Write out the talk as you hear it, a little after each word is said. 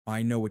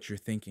I know what you're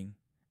thinking.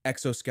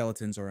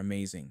 Exoskeletons are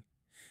amazing.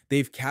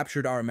 They've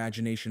captured our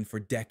imagination for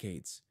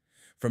decades,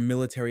 from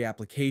military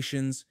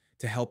applications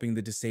to helping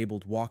the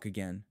disabled walk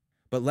again.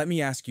 But let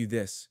me ask you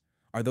this,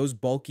 are those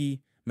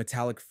bulky,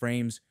 metallic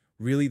frames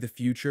really the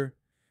future?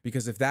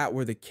 Because if that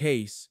were the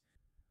case,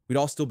 we'd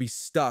all still be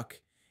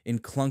stuck in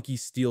clunky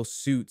steel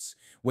suits,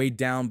 weighed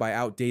down by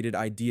outdated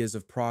ideas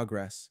of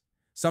progress.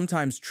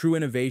 Sometimes true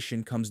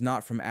innovation comes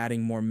not from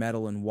adding more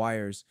metal and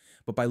wires,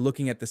 but by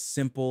looking at the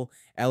simple,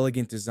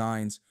 elegant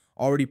designs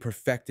already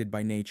perfected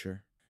by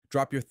nature.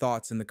 Drop your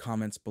thoughts in the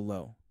comments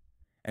below.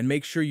 And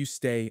make sure you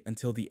stay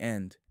until the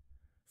end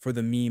for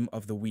the meme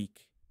of the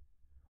week.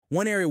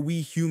 One area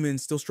we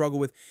humans still struggle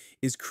with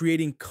is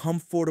creating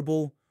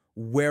comfortable,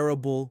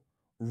 wearable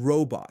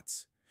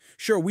robots.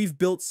 Sure, we've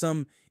built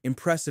some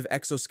impressive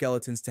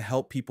exoskeletons to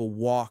help people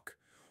walk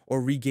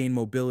or regain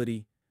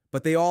mobility,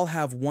 but they all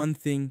have one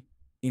thing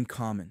in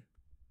common: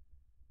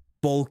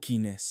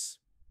 bulkiness.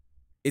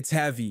 It's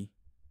heavy,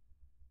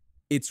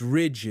 it's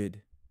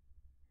rigid,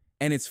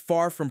 and it's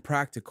far from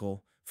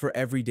practical for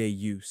everyday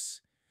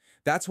use.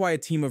 That's why a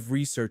team of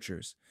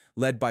researchers,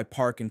 led by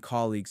Park and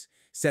colleagues,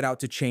 set out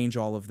to change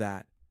all of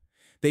that.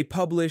 They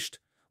published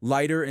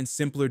lighter and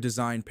simpler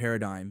design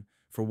paradigm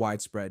for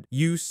widespread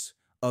use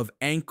of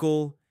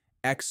ankle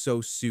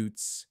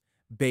exosuits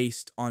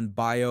based on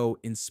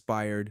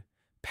bio-inspired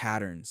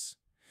patterns.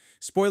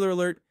 Spoiler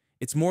alert,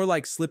 it's more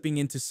like slipping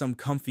into some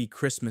comfy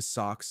Christmas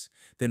socks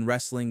than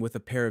wrestling with a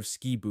pair of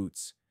ski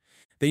boots.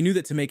 They knew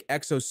that to make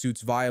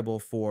exosuits viable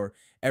for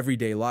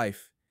everyday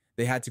life,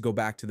 they had to go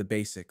back to the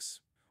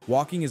basics.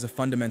 Walking is a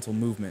fundamental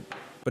movement,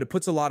 but it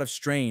puts a lot of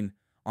strain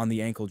on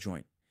the ankle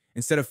joint.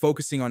 Instead of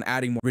focusing on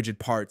adding more rigid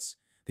parts,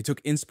 they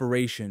took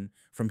inspiration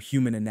from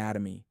human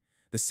anatomy,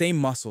 the same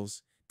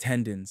muscles,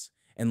 tendons,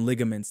 and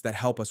ligaments that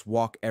help us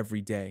walk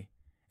every day.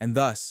 And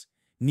thus,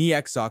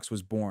 KneE-XOcks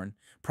was born,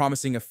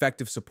 promising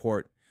effective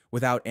support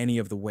without any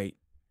of the weight.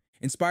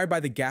 Inspired by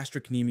the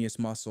gastrocnemius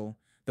muscle,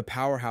 the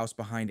powerhouse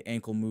behind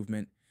ankle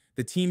movement,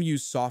 the team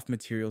used soft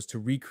materials to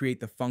recreate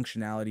the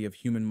functionality of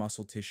human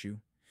muscle tissue.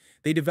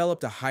 They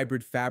developed a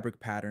hybrid fabric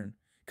pattern,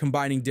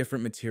 combining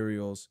different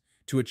materials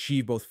to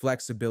achieve both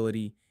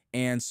flexibility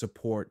and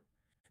support.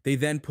 They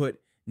then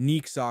put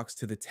KneE-XOcks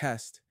to the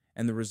test,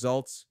 and the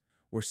results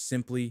were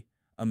simply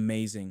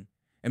amazing.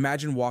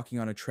 Imagine walking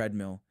on a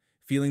treadmill,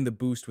 feeling the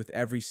boost with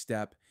every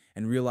step,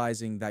 and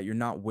realizing that you're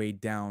not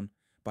weighed down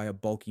by a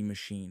bulky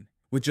machine.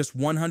 With just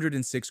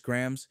 106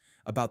 grams,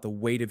 about the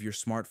weight of your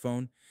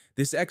smartphone,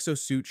 this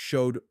exosuit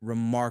showed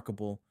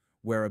remarkable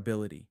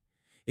wearability.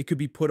 It could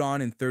be put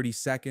on in 30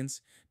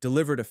 seconds,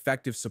 delivered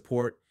effective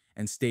support,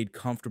 and stayed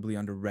comfortably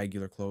under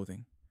regular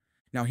clothing.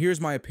 Now,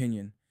 here's my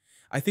opinion.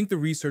 I think the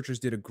researchers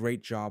did a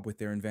great job with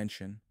their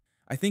invention.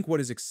 I think what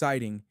is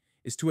exciting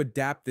is to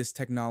adapt this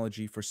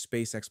technology for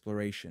space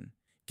exploration,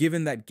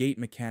 given that gate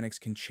mechanics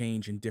can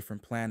change in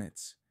different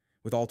planets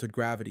with altered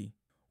gravity.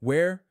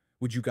 Where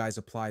would you guys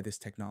apply this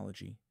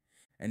technology?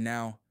 And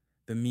now,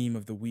 the meme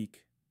of the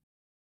week.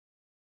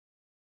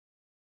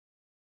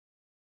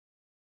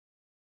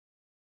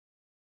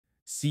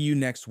 See you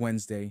next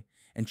Wednesday,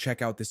 and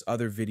check out this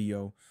other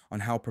video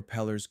on how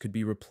propellers could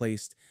be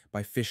replaced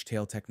by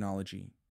fishtail technology.